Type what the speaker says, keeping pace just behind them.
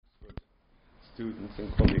students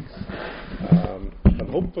and colleagues. And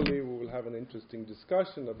hopefully we will have an interesting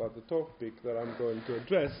discussion about the topic that I'm going to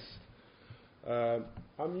address.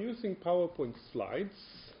 I'm using PowerPoint slides,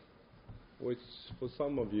 which for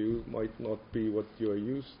some of you might not be what you're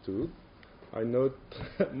used to. I note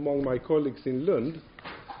among my colleagues in Lund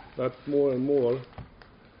that more and more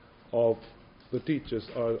of the teachers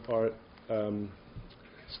are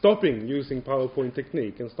stopping using PowerPoint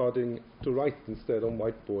technique and starting to write instead on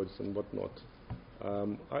whiteboards and whatnot.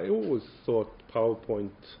 I always thought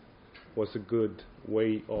PowerPoint was a good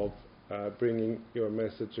way of bringing your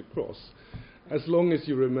message across, as long as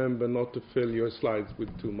you remember not to fill your slides with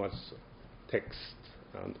too much text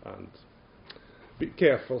and be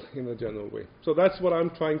careful in a general way. So that's what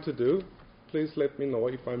I'm trying to do. Please let me know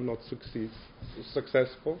if I'm not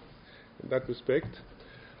successful in that respect.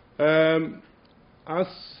 As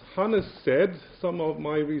Hannes said, some of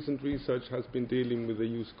my recent research has been dealing with the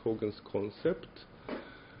Hughes-Cogens concept.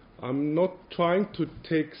 I'm not trying to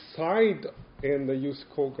take side in the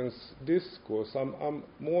Hughes-Cogens discourse. I'm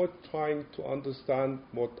more trying to understand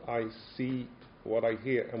what I see, what I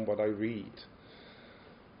hear, and what I read.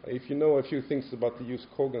 If you know a few things about the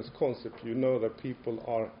Hughes-Cogens concept, you know that people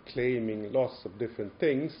are claiming lots of different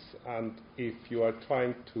things, and if you are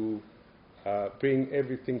trying to bring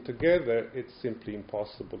everything together, it's simply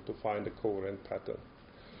impossible to find a coherent pattern.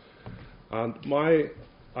 And my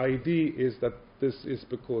idea is that this is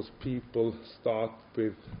because people start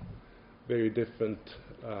with very different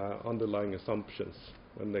underlying assumptions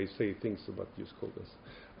when they say things about Hughes-Cogens.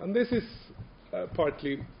 And this is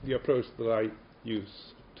partly the approach that I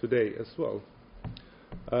use today as well.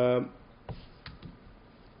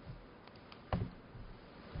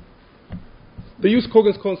 The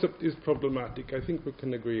Hughes-Cogens concept is problematic. I think we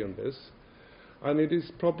can agree on this. And it is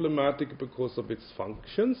problematic because of its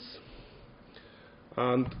functions.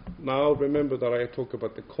 And now remember that I talk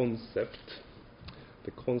about the concept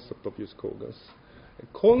of Hughes-Cogens. A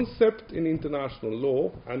concept in international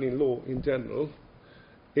law and in law in general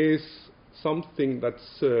is something that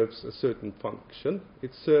serves a certain function.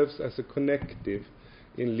 It serves as a connective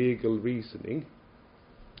in legal reasoning,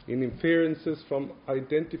 in inferences from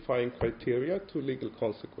identifying criteria to legal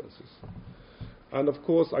consequences. And of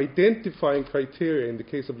course, identifying criteria in the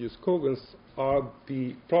case of Hughes-Cogens are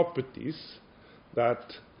the properties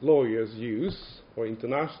that lawyers use, or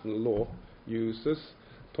international law uses,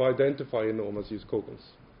 to identify a norm as Hughes-Cogens.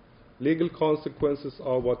 Legal consequences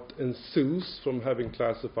are what ensues from having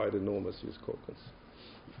classified a norm as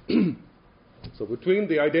Hughes-Cogens. So between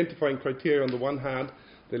the identifying criteria on the one hand,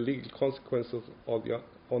 the legal consequences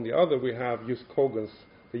on the other, we have the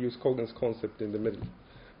Hughes-Cogens concept in the middle,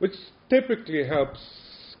 which typically helps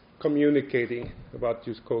communicating about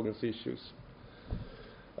Hughes-Cogens issues.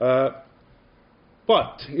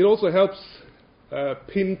 But it also helps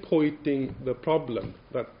pinpointing the problem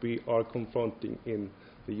that we are confronting in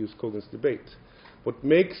the Hughes-Cogens debate. What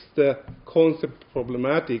makes the concept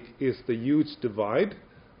problematic is the huge divide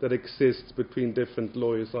that exists between different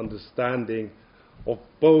lawyers' understanding of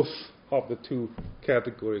both of the two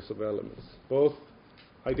categories of elements, both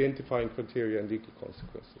identifying criteria and legal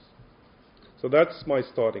consequences. So that's my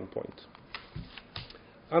starting point.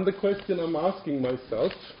 And the question I'm asking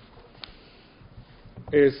myself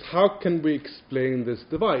is, how can we explain this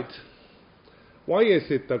divide? Why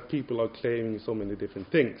is it that people are claiming so many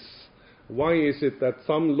different things? Why is it that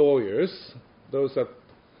some lawyers, those at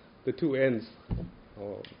the two ends,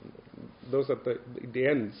 or those at the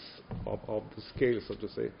ends of the scale, so to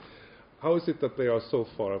say, how is it that they are so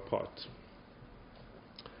far apart?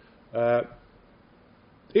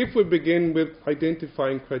 If we begin with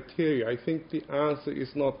identifying criteria, I think the answer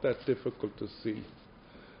is not that difficult to see.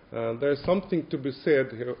 There's something to be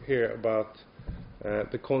said here about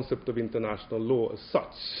the concept of international law as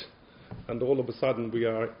such. And all of a sudden we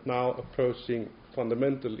are now approaching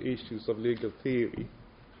fundamental issues of legal theory.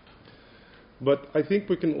 But I think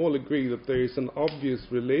we can all agree that there is an obvious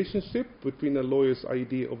relationship between a lawyer's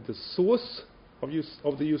idea of the source of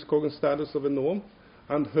the Hughes-Cogens status of a norm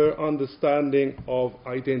and her understanding of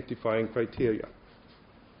identifying criteria.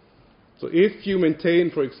 So if you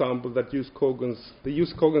maintain, for example, that the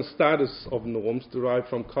Hughes-Cogens status of norms derived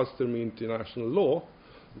from customary international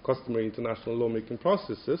lawmaking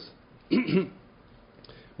processes,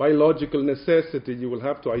 by logical necessity you will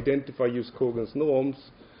have to identify Hughes-Cogens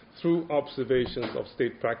norms through observations of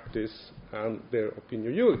state practice and their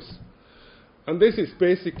opinion use. And this is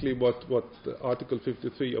basically what Article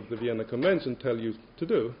 53 of the Vienna Convention tell you to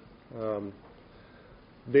do.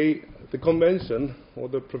 The convention, or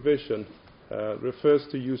the provision, refers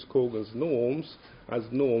to jus cogens norms as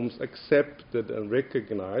norms accepted and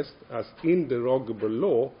recognized as inderogable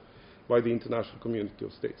law by the international community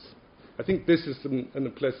of states. I think this is an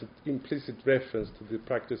implicit reference to the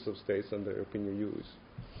practice of states and their opinion use.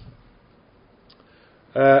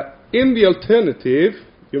 In the alternative,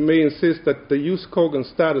 you may insist that the jus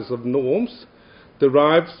cogens status of norms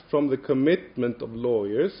derives from the commitment of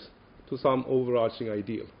lawyers to some overarching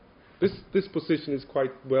ideal. This position is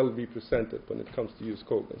quite well represented when it comes to jus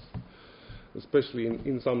cogens, especially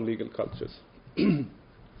in some legal cultures.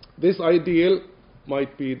 This ideal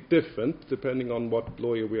might be different depending on what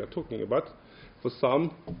lawyer we are talking about. For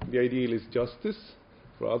some, the ideal is justice.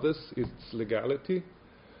 For others, it's legality.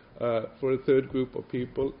 For a third group of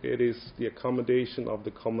people, it is the accommodation of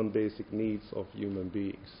the common basic needs of human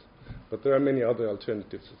beings. But there are many other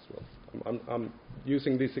alternatives as well. I'm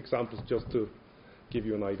using these examples just to give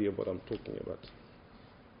you an idea of what I'm talking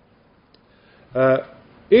about.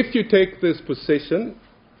 If you take this position,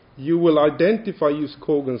 you will identify jus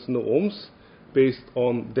cogens norms based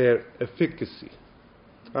on their efficacy,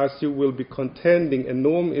 as you will be contending a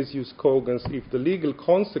norm is jus cogens if the legal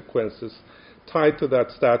consequences tied to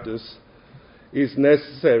that status is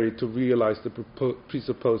necessary to realize the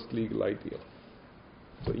presupposed legal ideal.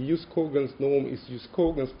 So a jus cogens norm is jus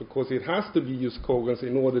cogens because it has to be jus cogens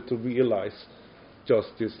in order to realize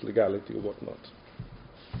justice, legality, or whatnot.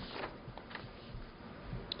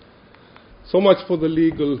 So much for the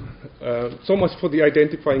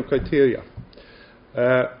identifying criteria.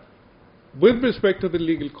 With respect to the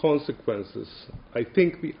legal consequences, I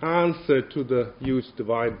think the answer to the huge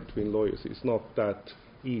divide between lawyers is not that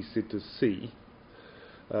easy to see.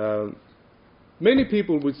 Many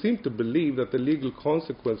people would seem to believe that the legal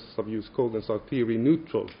consequences of jus cogens are theory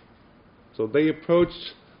neutral. So they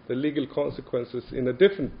approach the legal consequences in a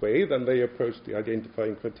different way than they approach the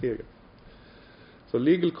identifying criteria. So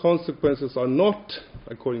legal consequences are not,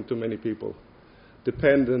 according to many people,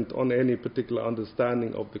 dependent on any particular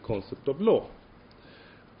understanding of the concept of law.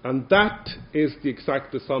 And that is the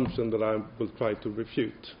exact assumption that I will try to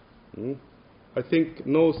refute. I think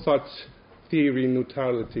no such theory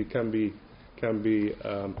neutrality can be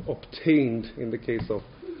obtained in the case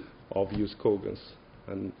of jus cogens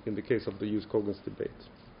and in the case of the jus cogens debate.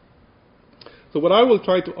 So what I will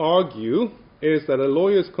try to argue is that a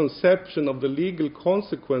lawyer's conception of the legal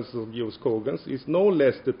consequences of jus cogens is no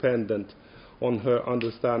less dependent on her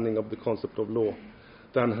understanding of the concept of law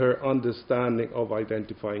than her understanding of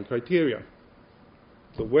identifying criteria.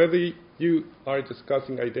 So whether you are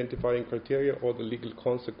discussing identifying criteria or the legal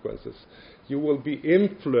consequences, you will be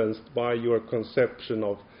influenced by your conception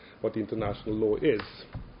of what international law is.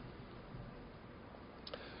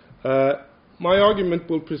 My argument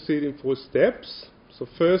will proceed in 4 steps. So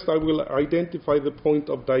first I will identify the point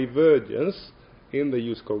of divergence in the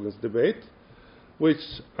jus cogens debate,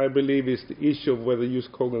 which I believe is the issue of whether jus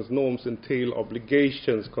cogens norms entail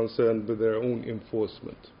obligations concerned with their own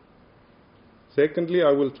enforcement. Secondly,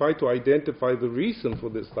 I will try to identify the reason for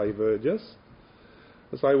this divergence,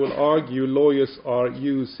 as I will argue lawyers are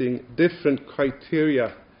using different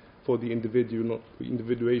criteria for the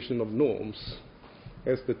individuation of norms.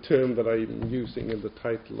 That's the term that I'm using in the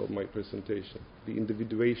title of my presentation, the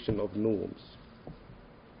individuation of norms.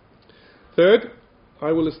 Third,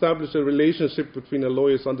 I will establish a relationship between a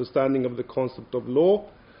lawyer's understanding of the concept of law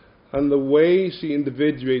and the way she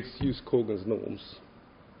individuates jus cogens norms.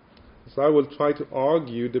 So I will try to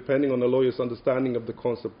argue, depending on a lawyer's understanding of the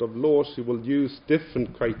concept of law, she will use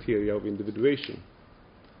different criteria of individuation.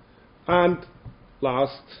 And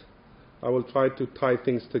last, I will try to tie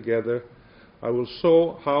things together. I will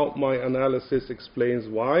show how my analysis explains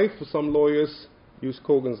why, for some lawyers, jus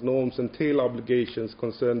cogens norms entail obligations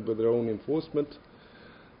concerned with their own enforcement,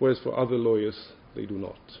 whereas for other lawyers, they do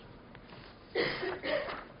not.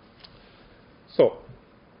 So,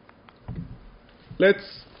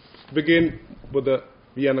 let's begin with the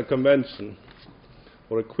Vienna Convention,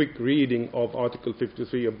 or a quick reading of Article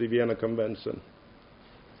 53 of the Vienna Convention.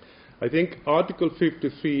 I think Article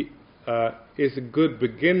 53 is a good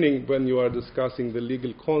beginning when you are discussing the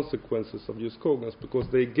legal consequences of jus cogens, because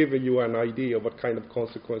they give you an idea of what kind of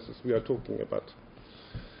consequences we are talking about.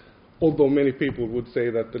 Although many people would say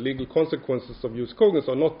that the legal consequences of jus cogens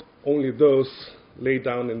are not only those laid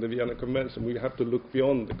down in the Vienna Convention, we have to look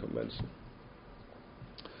beyond the Convention.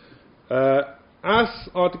 As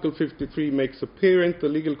Article 53 makes apparent, the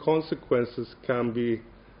legal consequences can be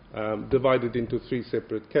divided into 3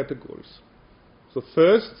 separate categories. So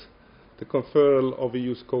first, the conferral of a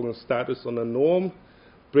jus cogens status on a norm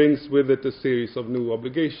brings with it a series of new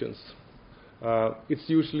obligations. It's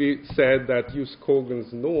usually said that jus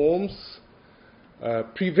cogens norms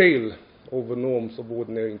prevail over norms of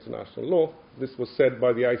ordinary international law. This was said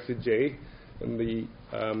by the ICJ in the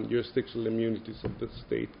jurisdictional immunities of the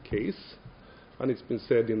state case, and it's been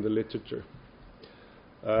said in the literature.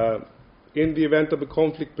 In the event of a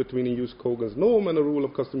conflict between a jus cogens norm and a rule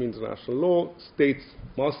of customary international law, states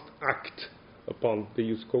must act upon the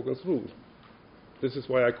jus cogens rule. This is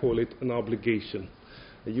why I call it an obligation,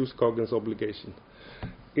 a jus cogens obligation.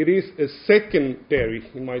 It is a secondary,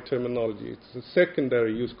 in my terminology, it's a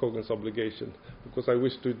secondary jus cogens obligation, because I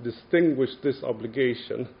wish to distinguish this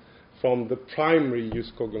obligation from the primary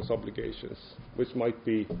jus cogens obligations, which might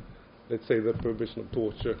be, let's say, the prohibition of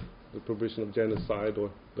torture, the prohibition of genocide, or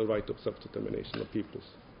the right of self-determination of peoples.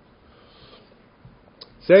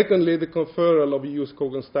 Secondly, the conferral of a jus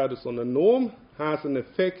cogens status on a norm has an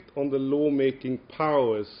effect on the lawmaking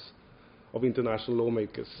powers of international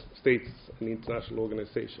lawmakers, states and international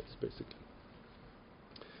organizations, basically.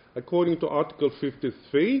 According to Article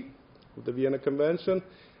 53 of the Vienna Convention,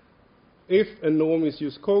 if a norm is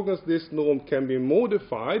jus cogens, this norm can be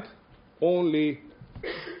modified only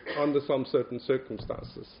under some certain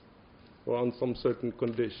circumstances or on some certain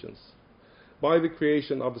conditions by the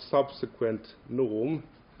creation of a subsequent norm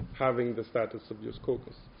having the status of jus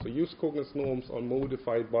cogens. So jus cogens norms are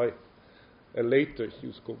modified by a later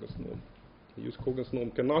jus cogens norm. The jus cogens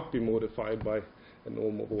norm cannot be modified by a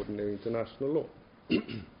norm of ordinary international law.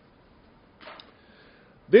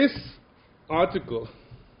 This article,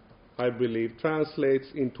 I believe, translates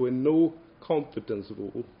into a no competence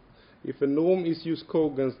rule. If a norm is jus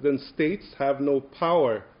cogens, then states have no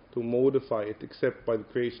power to modify it except by the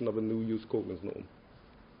creation of a new jus cogens norm.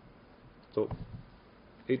 So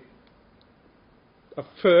it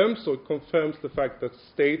affirms or confirms the fact that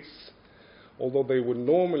states, although they would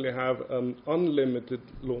normally have an unlimited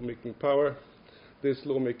lawmaking power, this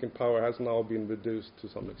lawmaking power has now been reduced to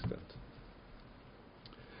some extent.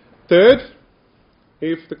 Third,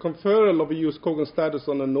 if the conferral of a jus cogens status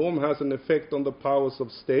on a norm has an effect on the powers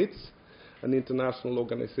of states and international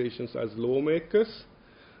organizations as lawmakers,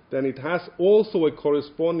 then it has also a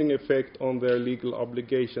corresponding effect on their legal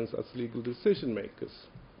obligations as legal decision makers.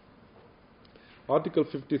 Article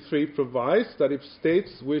 53 provides that if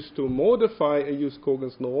states wish to modify a jus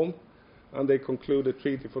cogens norm and they conclude a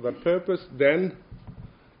treaty for that purpose, then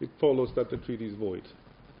it follows that the treaty is void.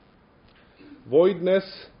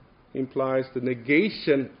 Voidness implies the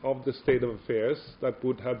negation of the state of affairs that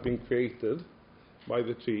would have been created by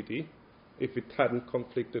the treaty if it hadn't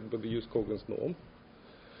conflicted with the jus cogens norm.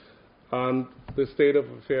 And the state of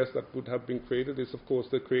affairs that would have been created is, of course,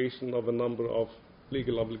 the creation of a number of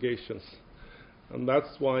legal obligations. And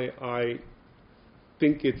that's why I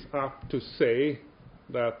think it's apt to say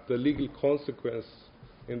that the legal consequence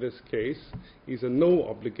in this case is a no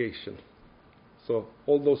obligation. So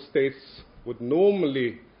although states would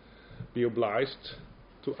normally be obliged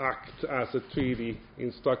to act as a treaty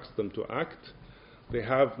instructs them to act, they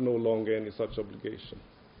have no longer any such obligation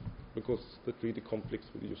because the treaty conflicts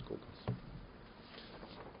with the jus cogens.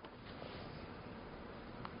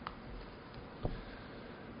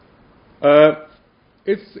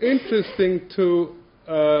 It's interesting to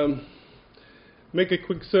make a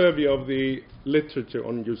quick survey of the literature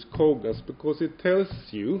on jus cogens, because it tells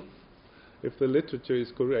you, if the literature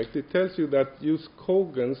is correct, it tells you that jus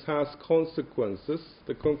cogens has consequences.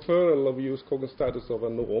 The conferral of jus cogens status of a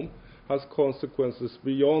norm has consequences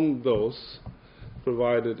beyond those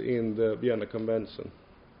provided in the Vienna Convention.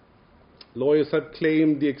 Lawyers have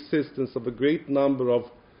claimed the existence of a great number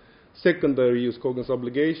of secondary jus cogens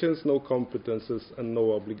obligations, no competences, and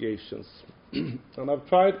no obligations. And I've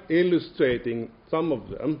tried illustrating some of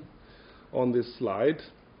them on this slide.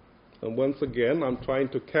 And once again, I'm trying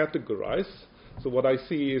to categorize. So what I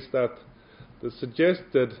see is that the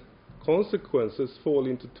suggested consequences fall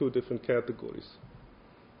into two different categories.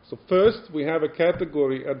 So first, we have a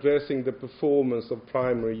category addressing the performance of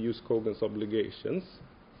primary jus cogens obligations,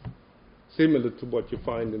 similar to what you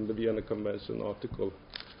find in the Vienna Convention Article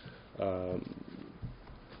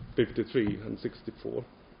 53 and 64.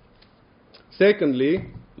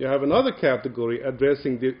 Secondly, you have another category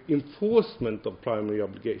addressing the enforcement of primary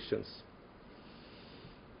obligations.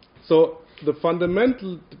 So the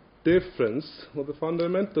fundamental difference, or the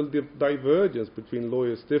fundamental divergence between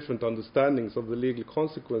lawyers' different understandings of the legal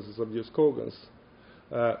consequences of jus cogens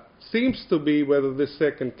seems to be whether this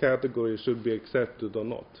second category should be accepted or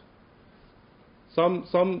not.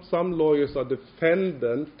 Some lawyers are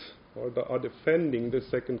defending the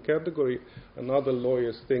second category, and other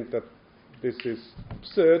lawyers think that this is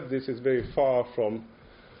absurd, this is very far from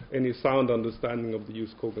any sound understanding of the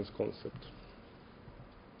jus cogens concept.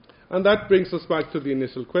 And that brings us back to the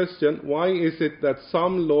initial question: why is it that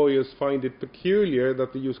some lawyers find it peculiar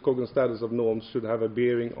that the jus cogens status of norms should have a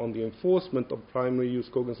bearing on the enforcement of primary jus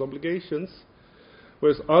cogens obligations,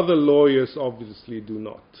 whereas other lawyers obviously do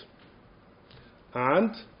not?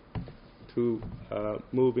 And to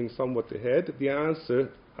moving somewhat ahead, the answer,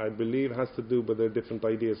 I believe, has to do with their different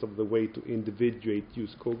ideas of the way to individuate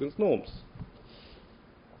jus cogens norms.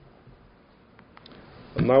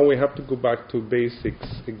 And now we have to go back to basics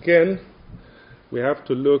again. We have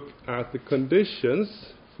to look at the conditions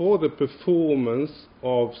for the performance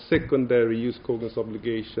of secondary jus cogens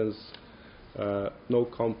obligations, no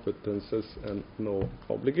competences and no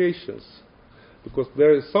obligations. Because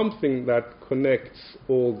there is something that connects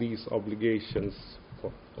all these obligations,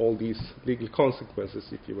 or all these legal consequences,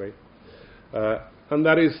 if you will, and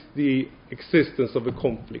that is the existence of a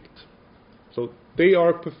conflict. So they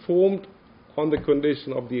are performed on the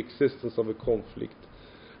condition of the existence of a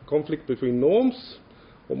conflict between norms,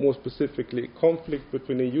 or more specifically, conflict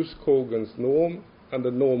between a jus cogens norm and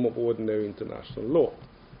the norm of ordinary international law.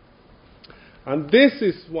 And this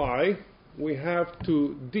is why we have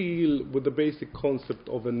to deal with the basic concept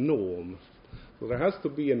of a norm. So there has to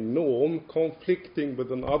be a norm conflicting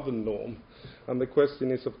with another norm. And the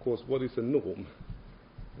question is, of course, what is a norm?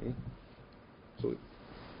 So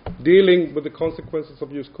dealing with the consequences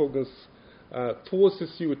of jus cogens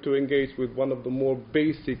forces you to engage with one of the more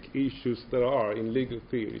basic issues there are in legal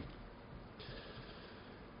theory.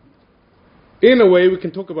 In a way, we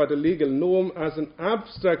can talk about a legal norm as an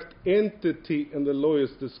abstract entity in the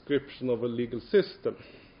lawyer's description of a legal system.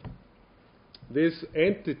 This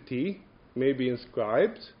entity may be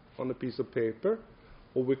inscribed on a piece of paper,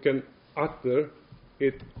 or we can utter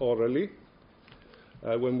it orally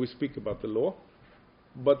when we speak about the law.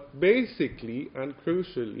 But basically and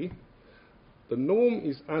crucially, the norm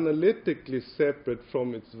is analytically separate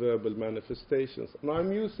from its verbal manifestations. And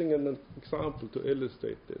I'm using an example to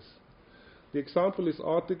illustrate this. The example is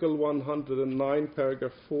Article 109,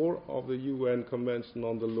 Paragraph 4 of the UN Convention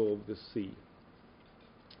on the Law of the Sea.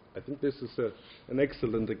 I think this is an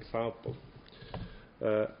excellent example,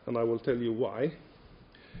 and I will tell you why.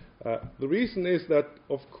 The reason is that,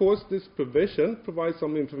 of course, this provision provides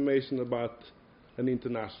some information about an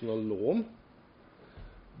international norm,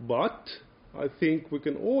 but I think we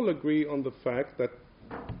can all agree on the fact that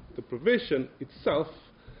the provision itself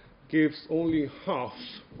gives only half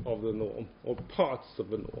of the norm, or parts of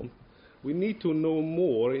the norm. We need to know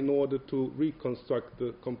more in order to reconstruct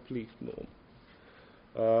the complete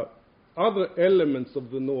norm. Other elements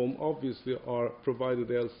of the norm obviously are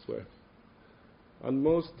provided elsewhere. And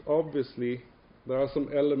most obviously, there are some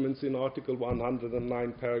elements in Article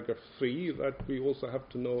 109, Paragraph 3 that we also have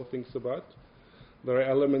to know things about. There are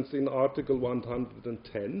elements in Article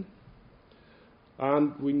 110.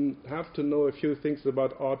 And we have to know a few things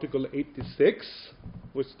about Article 86,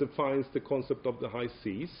 which defines the concept of the high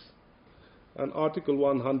seas, and Article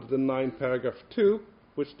 109, Paragraph 2,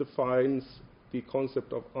 which defines the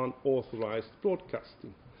concept of unauthorized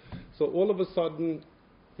broadcasting. So all of a sudden,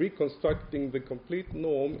 reconstructing the complete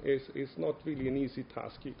norm is not really an easy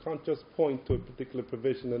task. You can't just point to a particular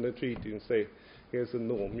provision in a treaty and say, here's a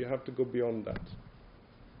norm. You have to go beyond that.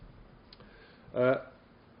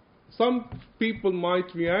 Some people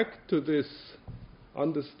might react to this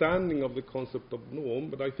understanding of the concept of norm,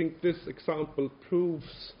 but I think this example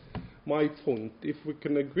proves my point. If we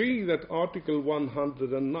can agree that Article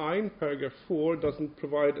 109, Paragraph 4 doesn't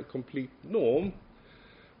provide a complete norm,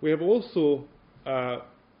 we have also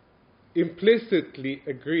implicitly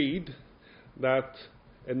agreed that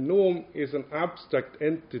a norm is an abstract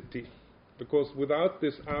entity, because without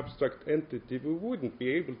this abstract entity, we wouldn't be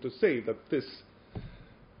able to say that this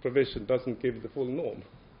provision doesn't give the full norm.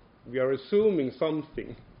 We are assuming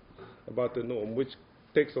something about the norm which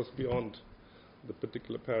takes us beyond the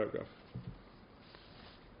particular paragraph.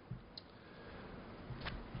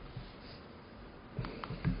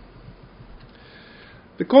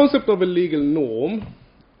 The concept of a legal norm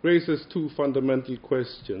raises two fundamental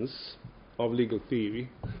questions of legal theory,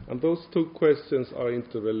 and those two questions are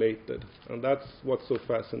interrelated, and that's what's so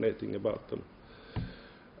fascinating about them.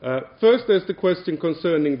 First, there's the question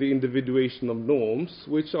concerning the individuation of norms,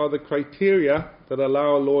 which are the criteria that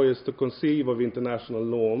allow lawyers to conceive of international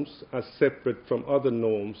norms as separate from other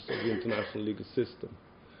norms of the international legal system.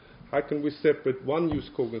 How can we separate one jus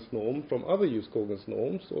cogens norm from other jus cogens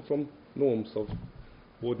norms, or from norms of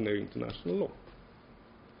ordinary international law?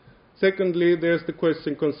 Secondly, there's the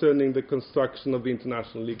question concerning the construction of the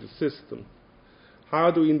international legal system. How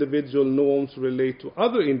do individual norms relate to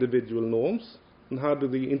other individual norms, and how do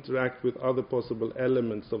they interact with other possible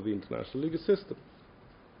elements of the international legal system?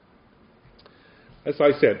 as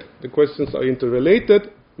I said, the questions are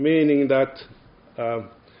interrelated, meaning that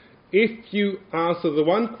if you answer the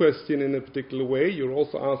one question in a particular way, you're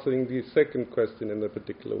also answering the second question in a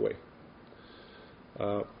particular way.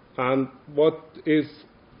 And what is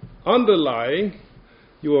underlying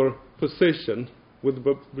your position with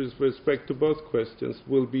respect to both questions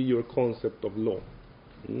will be your concept of law.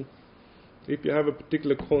 If you have a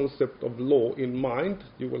particular concept of law in mind,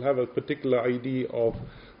 you will have a particular idea of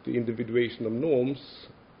the individuation of norms,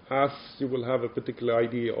 as you will have a particular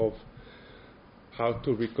idea of how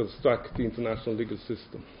to reconstruct the international legal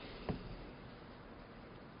system.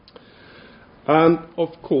 And of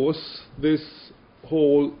course, this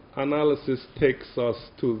whole analysis takes us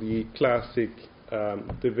to the classic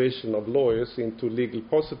division of lawyers into legal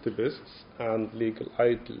positivists and legal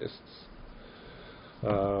idealists.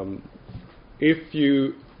 If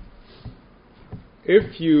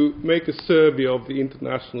you make a survey of the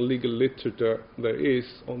international legal literature there is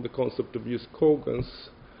on the concept of jus cogens,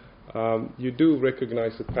 you do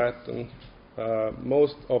recognize a pattern.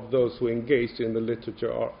 Most of those who engage in the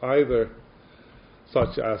literature are either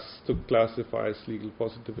such as to classify as legal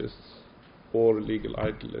positivists or legal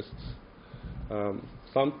idealists.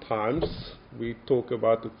 Sometimes we talk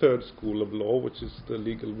about the third school of law, which is the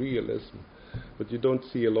legal realism, but you don't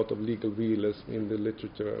see a lot of legal realism in the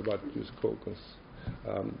literature about jus cogens,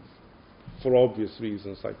 for obvious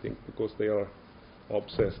reasons, I think, because they are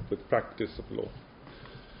obsessed with practice of law.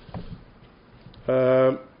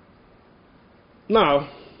 Now,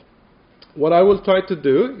 what I will try to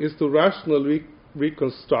do is to rationally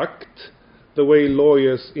reconstruct the way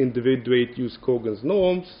lawyers individuate jus cogens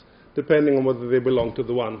norms, depending on whether they belong to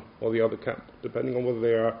the one or the other camp, depending on whether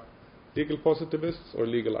they are legal positivists or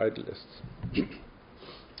legal idealists.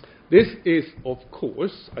 This is, of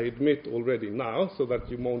course, I admit already now, so that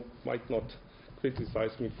you might not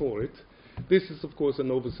criticize me for it, this is, of course, an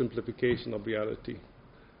oversimplification of reality,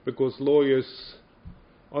 because lawyers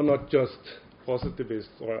are not just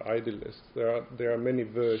positivists or idealists. There are many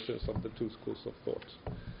versions of the two schools of thought.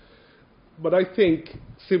 But I think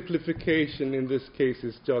simplification in this case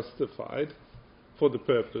is justified for the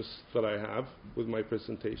purpose that I have with my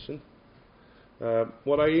presentation.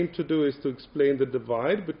 What I aim to do is to explain the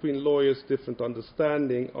divide between lawyers' different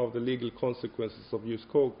understanding of the legal consequences of jus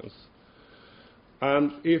cogens.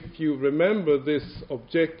 And if you remember this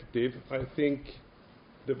objective, I think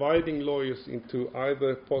dividing lawyers into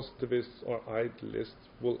either positivists or idealists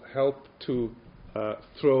will help to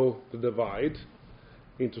throw the divide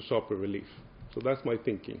into sharper relief. So that's my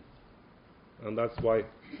thinking. And that's why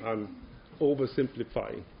I'm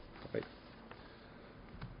oversimplifying.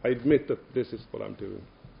 I admit that this is what I'm doing.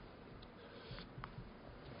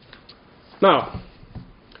 Now,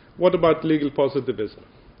 what about legal positivism?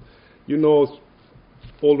 You know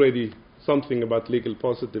already something about legal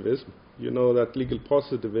positivism. You know that legal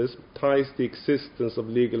positivism ties the existence of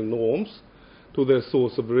legal norms to their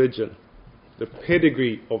source of origin. The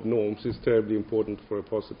pedigree of norms is terribly important for a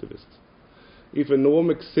positivist. If a norm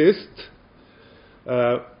exists,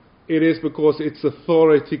 it is because its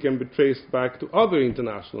authority can be traced back to other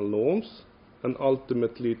international norms and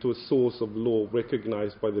ultimately to a source of law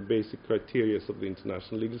recognized by the basic criteria of the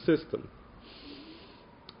international legal system.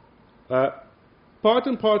 Part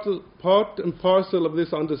and parcel of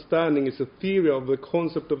this understanding is a theory of the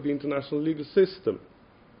concept of the international legal system.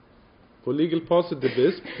 For legal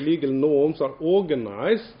positivism, legal norms are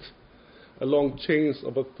organized along chains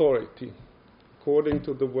of authority, according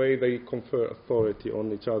to the way they confer authority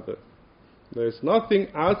on each other. There is nothing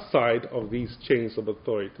outside of these chains of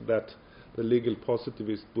authority that the legal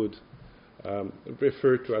positivist would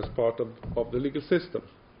refer to as part of the legal system.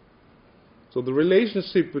 So the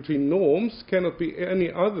relationship between norms cannot be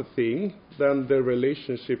any other thing than their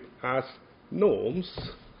relationship as norms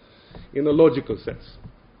in a logical sense.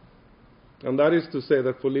 And that is to say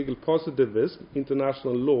that for legal positivism,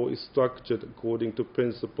 international law is structured according to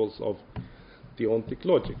principles of deontic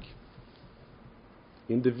logic.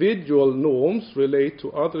 Individual norms relate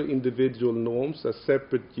to other individual norms as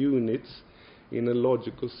separate units in a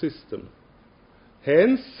logical system.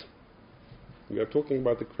 Hence, we are talking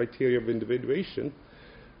about the criteria of individuation.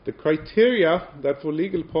 The criteria that for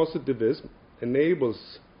legal positivism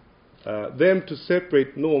enables them to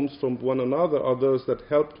separate norms from one another are those that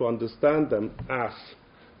help to understand them as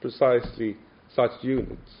precisely such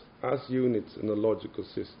units, as units in a logical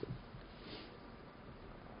system.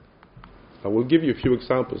 I will give you a few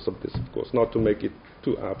examples of this, of course, not to make it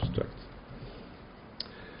too abstract.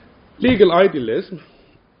 Legal idealism.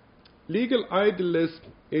 Legal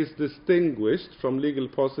idealism is distinguished from legal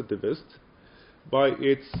positivist by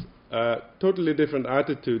its a totally different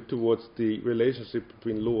attitude towards the relationship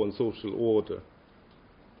between law and social order.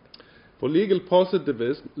 For legal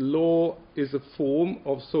positivism, law is a form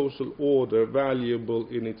of social order valuable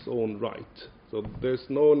in its own right. So there's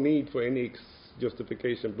no need for any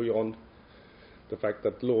justification beyond the fact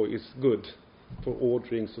that law is good for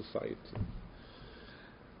ordering society.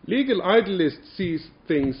 Legal idealists see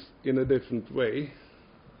things in a different way.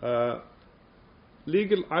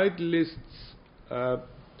 Legal idealists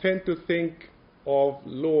tend to think of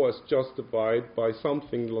law as justified by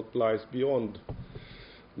something that lies beyond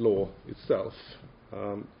law itself.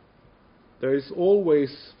 There is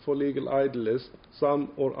always, for legal idealists, some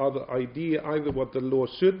or other idea, either what the law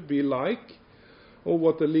should be like or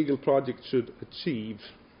what the legal project should achieve.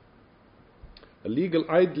 A legal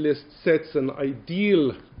idealist sets an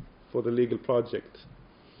ideal for the legal project.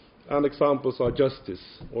 And examples are justice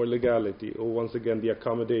or legality, or once again the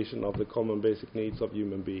accommodation of the common basic needs of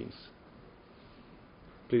human beings.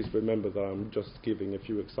 Please remember that I'm just giving a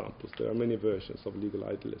few examples. There are many versions of legal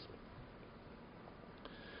idealism.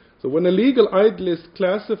 So when a legal idealist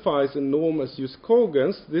classifies a norm as jus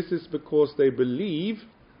cogens, this is because they believe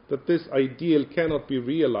that this ideal cannot be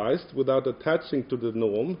realized without attaching to the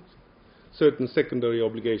norm certain secondary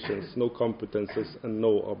obligations, no competences and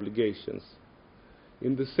no obligations.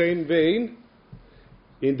 In the same vein,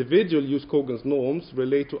 individual jus cogens norms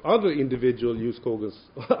relate to other individual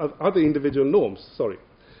norms,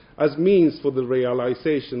 as means for the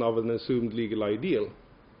realization of an assumed legal ideal.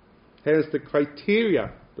 Hence, the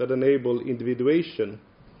criteria that enable individuation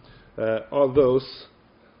are those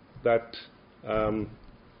that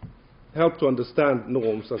help to understand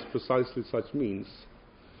norms as precisely such means.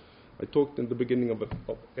 I talked in the beginning of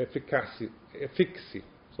efficacy,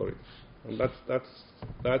 and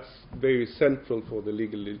that's very central for the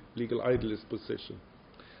legal idealist position.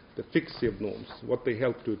 The fixity of norms, what they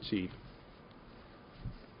help to achieve.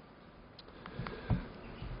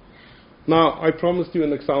 Now, I promised you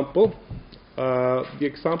an example. The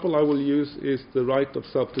example I will use is the right of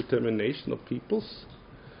self-determination of peoples,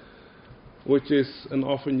 which is an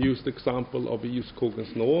often used example of a jus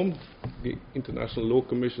cogens norm. The International Law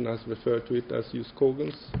Commission has referred to it as jus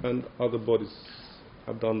cogens, and other bodies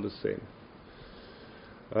have done the same.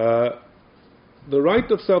 The right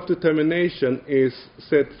of self-determination is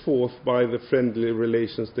set forth by the Friendly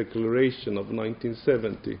Relations Declaration of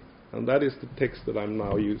 1970, and that is the text that I'm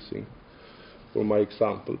now using for my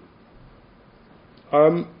example.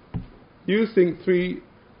 I'm using 3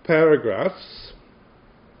 paragraphs,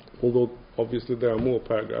 although obviously there are more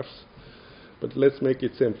paragraphs, but let's make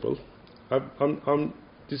it simple. I'm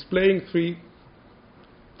displaying three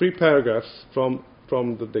paragraphs from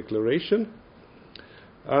the declaration,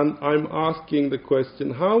 and I'm asking the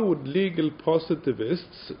question, how would legal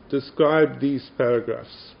positivists describe these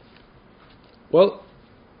paragraphs? Well,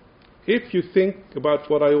 if you think about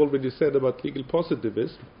what I already said about legal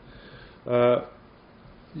positivism,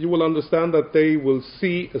 you will understand that they will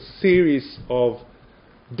see a series of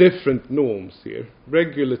different norms here,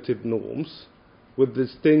 regulative norms with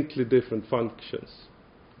distinctly different functions.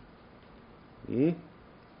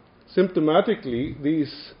 Symptomatically,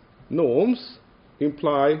 these norms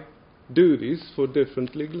imply duties for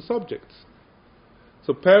different legal subjects.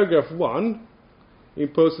 So paragraph 1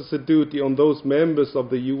 imposes a duty on those members of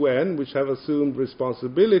the UN which have assumed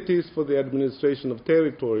responsibilities for the administration of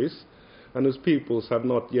territories and whose peoples have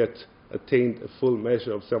not yet attained a full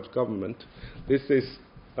measure of self-government. This is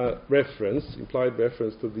a reference, implied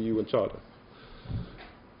reference to the UN Charter.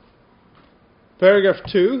 Paragraph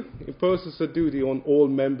 2 imposes a duty on all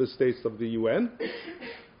member states of the UN,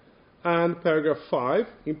 and paragraph 5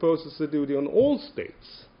 imposes a duty on all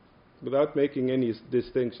states without making any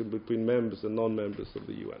distinction between members and non-members of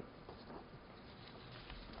the UN.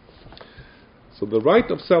 So the right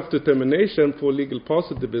of self-determination for legal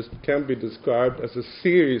positivists can be described as a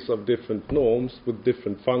series of different norms with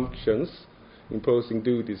different functions, imposing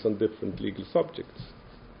duties on different legal subjects.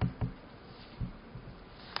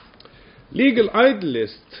 Legal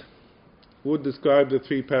idealists would describe the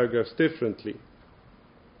 3 paragraphs differently.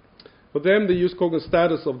 For them, the jus cogens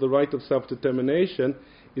status of the right of self-determination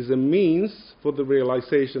is a means for the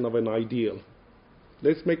realization of an ideal.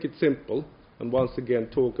 Let's make it simple and once again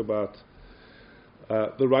talk about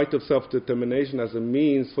the right of self-determination as a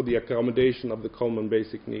means for the accommodation of the common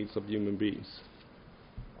basic needs of human beings.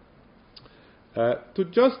 To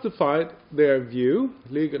justify their view,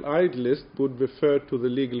 legal idealists would refer to the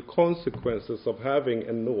legal consequences of having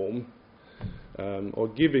a norm or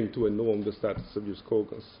giving to a norm the status of jus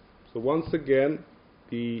cogens. So once again,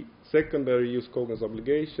 the secondary jus cogens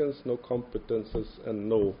obligations, no competences and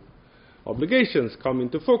no obligations come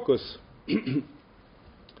into focus.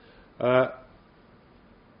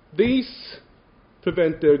 These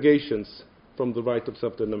prevent derogations from the right of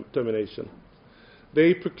self-determination.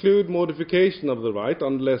 They preclude modification of the right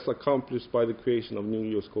unless accomplished by the creation of new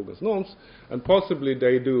Jus-cogens norms, and possibly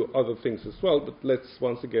they do other things as well, but let's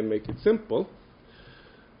once again make it simple.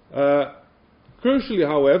 Crucially,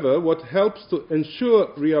 however, what helps to ensure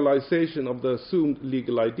realization of the assumed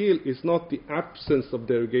legal ideal is not the absence of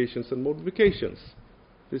derogations and modifications.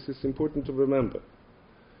 This is important to remember.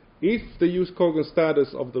 If the Jus-cogens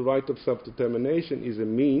status of the right of self-determination is a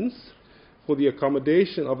means for the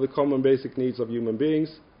accommodation of the common basic needs of human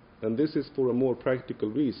beings, and this is for a more practical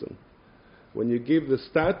reason. When you give the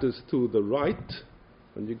status to the right,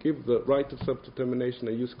 when you give the right of self-determination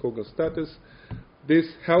a Jus-cogens status, this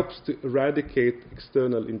helps to eradicate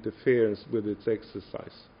external interference with its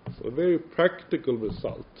exercise. So a very practical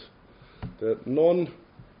result. The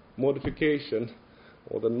non-modification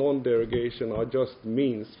or the non-derogation are just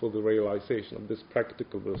means for the realization of this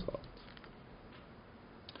practical result.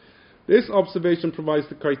 This observation provides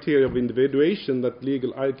the criteria of individuation that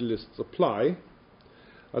legal idealists apply,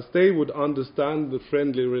 as they would understand the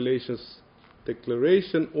Friendly Relations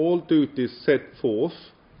Declaration. All duties set forth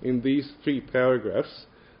in these 3 paragraphs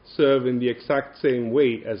serve in the exact same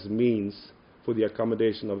way as means for the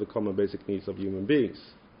accommodation of the common basic needs of human beings.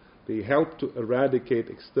 They help to eradicate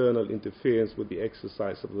external interference with the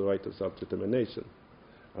exercise of the right of self-determination.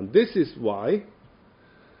 And this is why,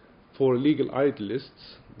 for legal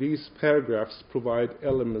idealists, these paragraphs provide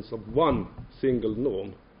elements of one single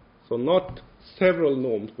norm. So not several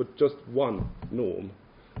norms, but just one norm,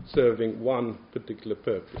 serving one particular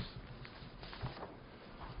purpose.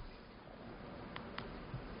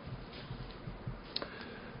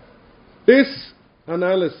 This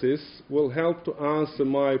analysis will help to answer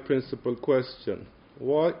my principal question.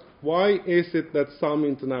 Why is it that some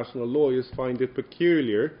international lawyers find it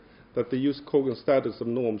peculiar that the Jus-cogens status of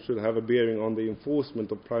norms should have a bearing on the enforcement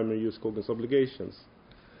of primary Jus-cogens obligations,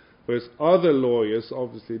 whereas other lawyers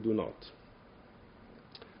obviously do not?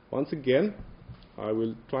 Once again, I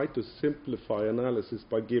will try to simplify analysis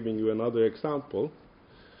by giving you another example.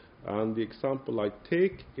 And the example I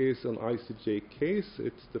take is an ICJ case.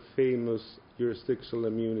 It's the famous jurisdictional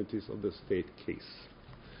immunities of the state case.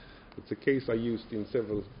 It's a case I used in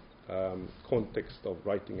several contexts of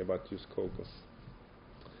writing about Jus-cogens.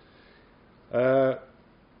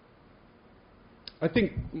 I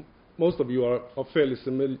think most of you are fairly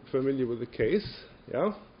familiar with the case.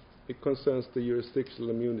 Yeah? It concerns the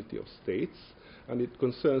jurisdictional immunity of states, and it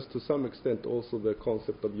concerns to some extent also the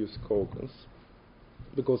concept of Jus-cogens,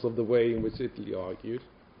 because of the way in which Italy argued.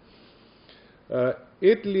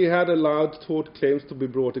 Italy had allowed tort claims to be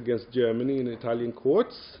brought against Germany in Italian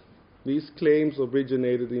courts. These claims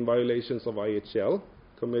originated in violations of IHL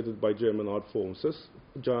committed by German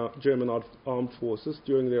armed forces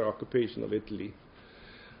during their occupation of Italy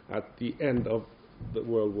at the end of the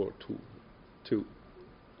World War II.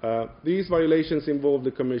 These violations involved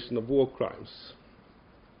the commission of war crimes.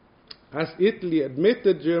 As Italy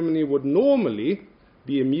admitted, Germany would normally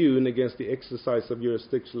be immune against the exercise of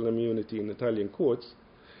jurisdictional immunity in Italian courts.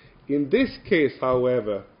 In this case,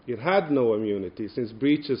 however, it had no immunity since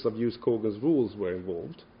breaches of Jus-cogens rules were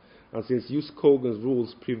involved, and since Jus-cogens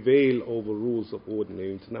rules prevail over rules of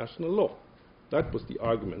ordinary international law. That was the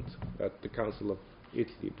argument that the Council of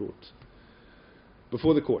Italy brought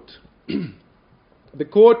before the court. The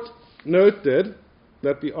court noted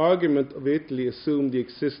that the argument of Italy assumed the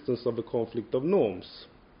existence of a conflict of norms.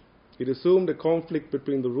 It assumed a conflict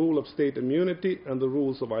between the rule of state immunity and the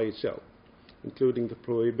rules of IHL, including the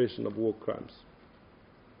prohibition of war crimes.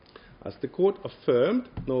 As the court affirmed,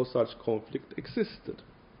 no such conflict existed.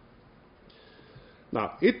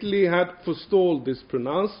 Now, Italy had forestalled this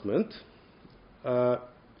pronouncement. In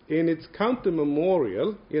its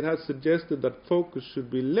counter-memorial, it has suggested that focus should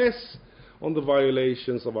be less on the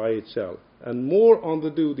violations of IHL and more on the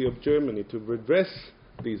duty of Germany to redress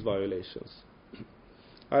these violations.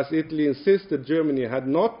 As Italy insisted, Germany had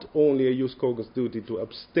not only a Jus-cogens duty to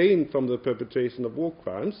abstain from the perpetration of war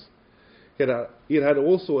crimes, it had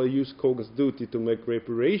also a Jus-cogens duty to make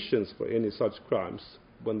reparations for any such crimes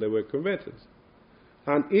when they were committed.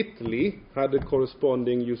 And Italy had a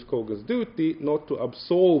corresponding Jus-cogens duty not to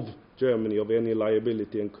absolve Germany of any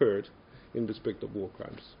liability incurred in respect of war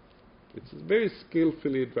crimes. It's a very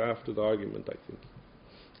skillfully drafted argument, I think,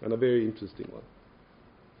 and a very interesting one.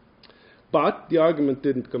 But the argument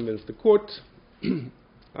didn't convince the court.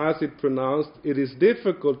 As it pronounced, it is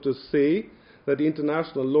difficult to say that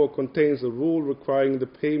international law contains a rule requiring the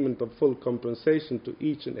payment of full compensation to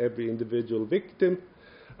each and every individual victim,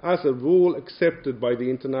 as a rule accepted by the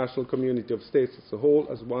international community of states as a whole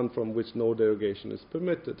as one from which no derogation is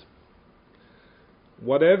permitted.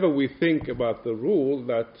 Whatever we think about the rule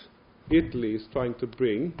that Italy is trying to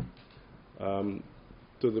bring to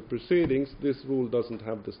the proceedings, this rule doesn't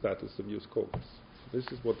have the status of jus cogens. This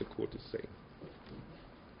is what the court is saying.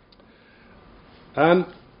 And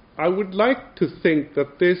I would like to think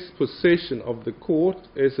that this position of the court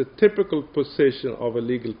is a typical position of a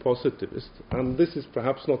legal positivist, and this is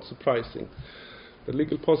perhaps not surprising. The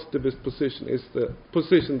legal positivist position is the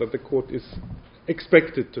position that the court is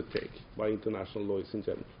expected to take by international lawyers in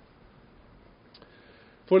general.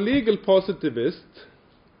 For legal positivism,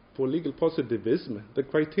 the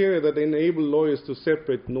criteria that enable lawyers to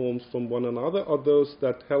separate norms from one another are those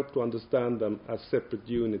that help to understand them as separate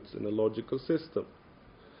units in a logical system.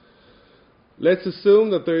 Let's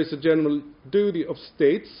assume that there is a general duty of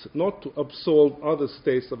states not to absolve other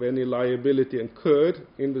states of any liability incurred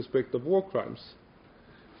in respect of war crimes.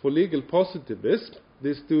 For legal positivists,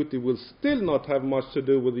 this duty will still not have much to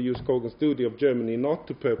do with the jus cogens duty of Germany not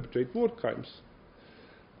to perpetrate war crimes,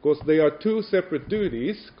 because they are two separate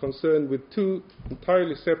duties concerned with two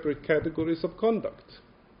entirely separate categories of conduct.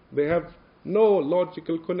 They have no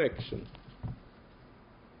logical connection.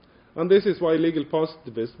 And this is why legal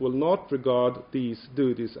positivists will not regard these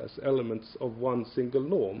duties as elements of one single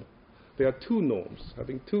norm. They are two norms,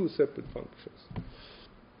 having two separate functions.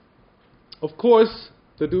 Of course,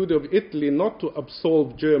 the duty of Italy not to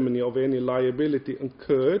absolve Germany of any liability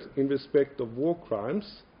incurred in respect of war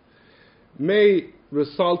crimes may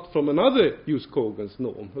result from another jus cogens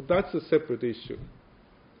norm, but that's a separate issue.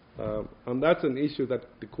 And that's an issue that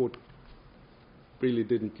the court really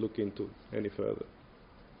didn't look into any further.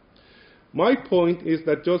 My point is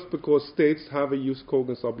that just because states have a jus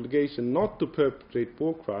cogens obligation not to perpetrate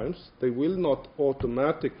war crimes, they will not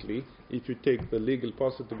automatically, if you take the legal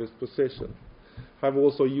positivist position, have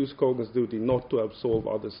also jus cogens duty not to absolve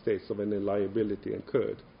other states of any liability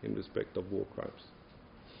incurred in respect of war crimes.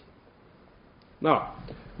 Now,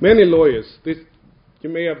 many lawyers, you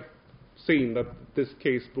may have seen that this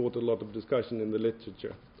case brought a lot of discussion in the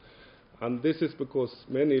literature. And this is because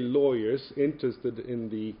many lawyers interested in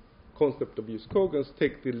the concept of jus cogens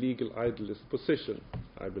take the legal idealist position,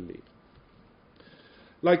 I believe.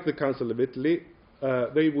 Like the Council of Italy,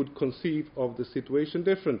 they would conceive of the situation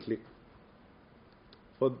differently.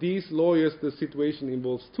 For these lawyers, the situation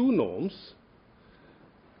involves two norms,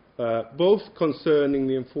 both concerning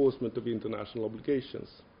the enforcement of international obligations.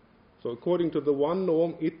 So according to the one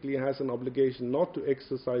norm, Italy has an obligation not to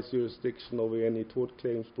exercise jurisdiction over any tort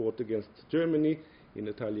claims brought against Germany in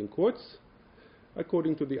Italian courts.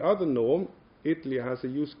 According to the other norm, Italy has a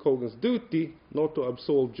jus cogens duty not to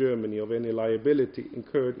absolve Germany of any liability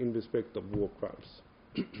incurred in respect of war crimes.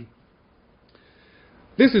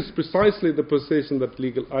 This is precisely the position that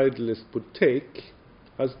legal idealists would take,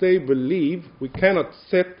 as they believe we cannot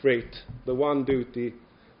separate the one duty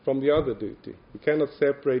from the other duty. We cannot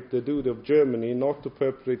separate the duty of Germany not to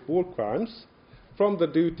perpetrate war crimes from the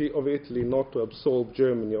duty of Italy not to absolve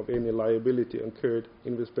Germany of any liability incurred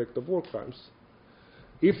in respect of war crimes.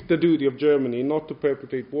 If the duty of Germany not to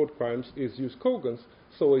perpetrate war crimes is jus cogens,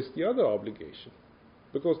 so is the other obligation,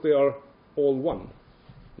 because they are all one.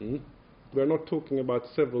 We're not talking about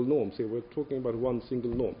several norms here, we're talking about one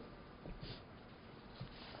single norm.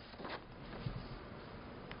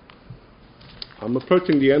 I'm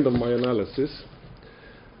approaching the end of my analysis,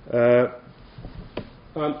 and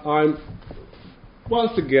I'm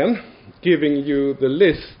once again giving you the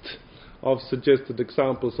list of suggested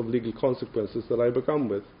examples of legal consequences that I began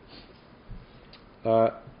with.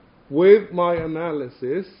 With my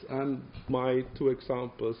analysis and my two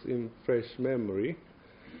examples in fresh memory,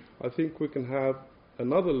 I think we can have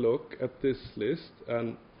another look at this list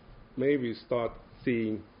and maybe start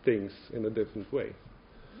seeing things in a different way.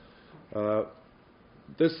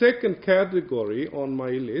 The second category on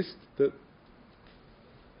my list, the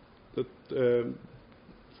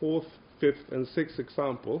fourth, fifth, and sixth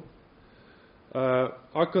example,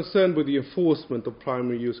 are concerned with the enforcement of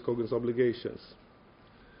primary jus cogens obligations.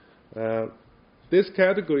 This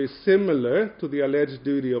category is similar to the alleged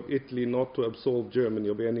duty of Italy not to absolve Germany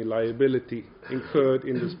of any liability incurred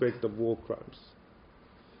in respect of war crimes.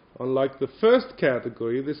 Unlike the first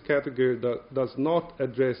category, this category does not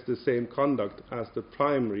address the same conduct as the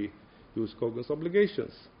primary jus cogens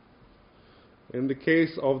obligations. In the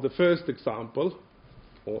case of the first example,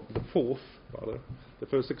 or the fourth, rather, the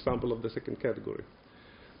first example of the second category,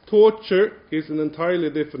 torture is an entirely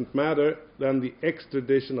different matter than the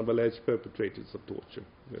extradition of alleged perpetrators of torture.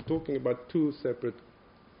 We're talking about two separate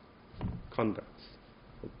conducts,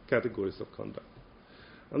 or categories of conduct.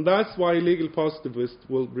 And that's why legal positivists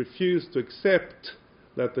will refuse to accept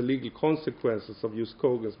that the legal consequences of jus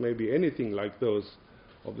cogens may be anything like those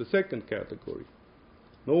of the second category.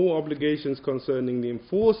 No obligations concerning the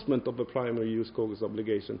enforcement of a primary jus cogens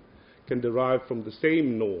obligation can derive from the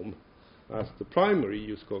same norm as the primary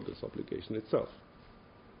jus cogens obligation itself.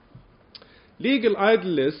 Legal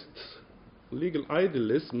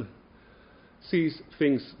idealism sees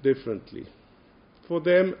things differently. For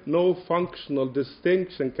them, no functional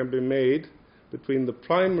distinction can be made between the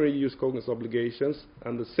primary jus cogens obligations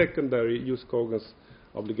and the secondary jus cogens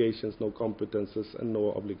obligations, no competences and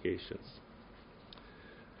no obligations.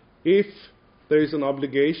 If there is an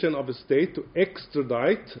obligation of a state to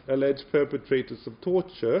extradite alleged perpetrators of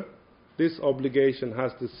torture, this obligation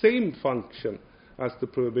has the same function as the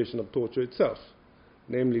prohibition of torture itself,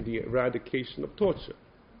 namely the eradication of torture.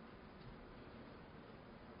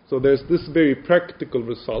 So there's this very practical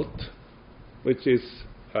result, which is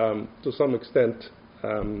to some extent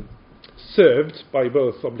served by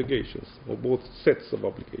both obligations, or both sets of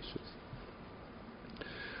obligations.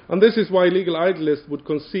 And this is why legal idealists would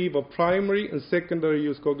conceive of primary and secondary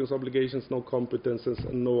jus cogens obligations, no competences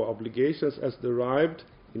and no obligations, as derived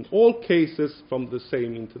in all cases from the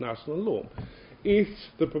same international norm. If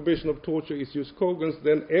the prohibition of torture is jus cogens,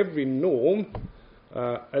 then every norm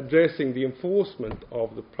addressing the enforcement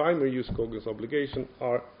of the primary jus cogens obligation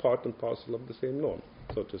are part and parcel of the same norm,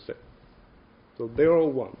 so to say. So they're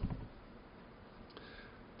all one.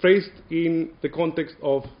 Phrased in the context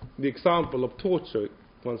of the example of torture,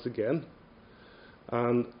 once again,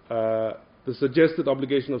 and the suggested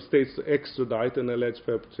obligation of states to extradite and alleged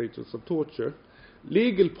perpetrators of torture,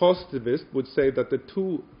 legal positivists would say that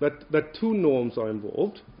two norms are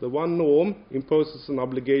involved. The one norm imposes an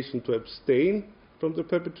obligation to abstain from the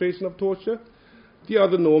perpetration of torture. The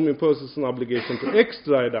other norm imposes an obligation to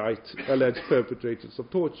extradite alleged perpetrators of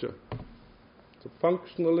torture. So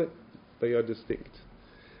functionally, they are distinct.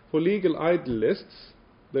 For legal idealists,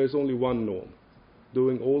 there is only one norm,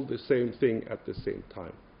 doing all the same thing at the same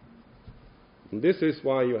time. And this is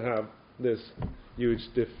why you have this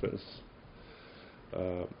huge difference.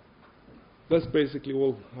 That's basically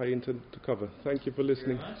all I intend to cover. Thank you for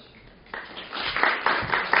listening. Thank you very much.